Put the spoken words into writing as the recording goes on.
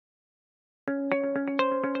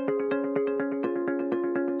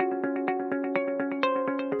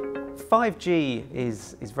5G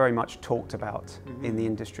is very much talked about in the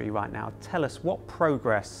industry right now. Tell us, what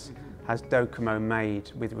progress has DOCOMO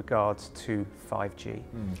made with regards to 5G?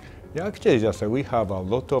 Yeah, actually, just we have a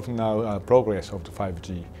lot of now progress of the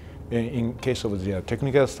 5G in case of the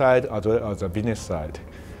technical side as well as the business side.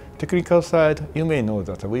 Technical side, you may know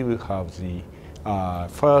that we will have the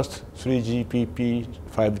first 3GPP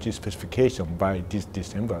 5G specification by this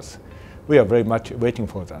December. We are very much waiting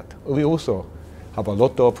for that. We also have a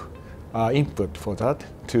lot of input for that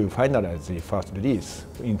to finalize the first release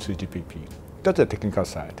in 3GPP. That's the technical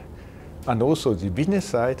side. And also the business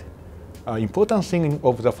side, important thing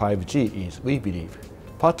of the 5G is, we believe,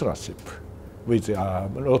 partnership with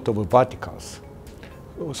a lot of verticals.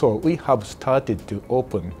 So we have started to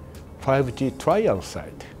open 5G trial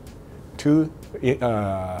site to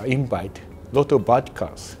invite a lot of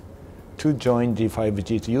verticals to join the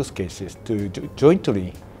 5G use cases, to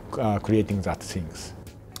jointly creating that things.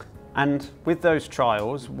 And with those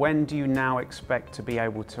trials, when do you now expect to be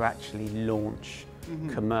able to actually launch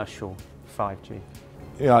commercial 5G?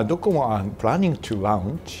 Yeah, DOCOMO are planning to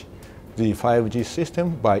launch the 5G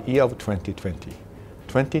system by year of 2020.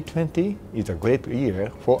 2020 is a great year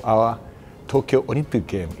for our Tokyo Olympic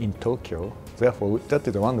game in Tokyo. Therefore, that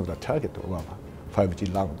is one of the targets of our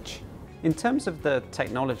 5G launch. In terms of the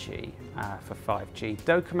technology for 5G,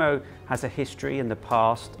 DOCOMO has a history in the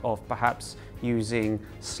past of perhaps using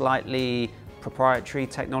slightly proprietary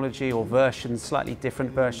technology or versions, slightly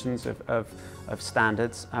different versions of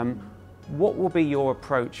standards. What will be your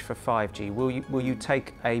approach for 5G? Will you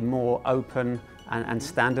take a more open and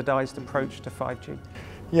standardized approach to 5G?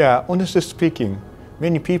 Yeah, honestly speaking,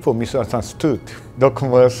 many people misunderstood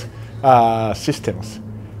DOCOMO's systems.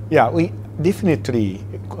 Yeah, we definitely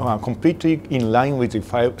completely in line with the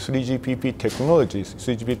 3GPP technologies,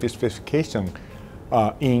 3GPP specification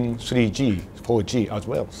in 3G, 4G as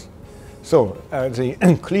well. So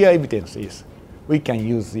the clear evidence is we can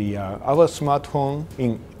use our smartphone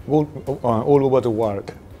in all over the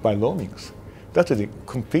world by roamings. That is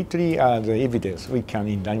completely the evidence we can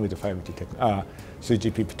in line with the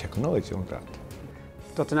 3GPP technology on that.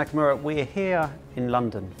 Dr. Nakamura, we're here in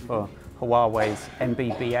London for Huawei's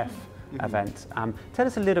MBBF event. Tell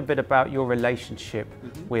us a little bit about your relationship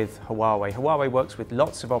with Huawei. Huawei works with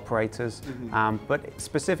lots of operators, but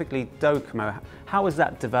specifically DOCOMO. How has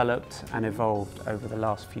that developed and evolved over the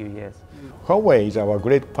last few years? Huawei is our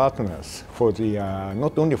great partners for the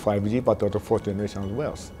not only 5G but also 4th generation as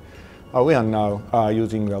well. We are now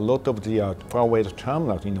using a lot of the Huawei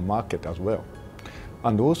terminals in the market as well.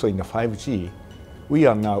 And also in the 5G, we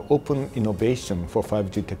are now open innovation for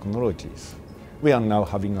 5G technologies. We are now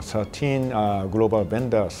having 13 global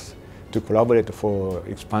vendors to collaborate for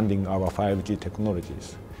expanding our 5G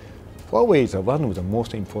technologies. Huawei is one of the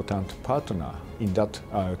most important partners in that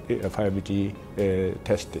 5G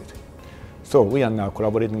tested. So we are now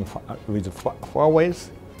collaborating with Huawei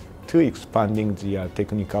to expanding the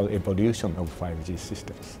technical evolution of 5G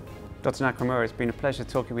systems. Dr. Nakamura, it's been a pleasure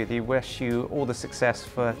talking with you. Wish you all the success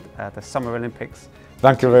for the Summer Olympics.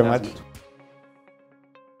 Thank you very much.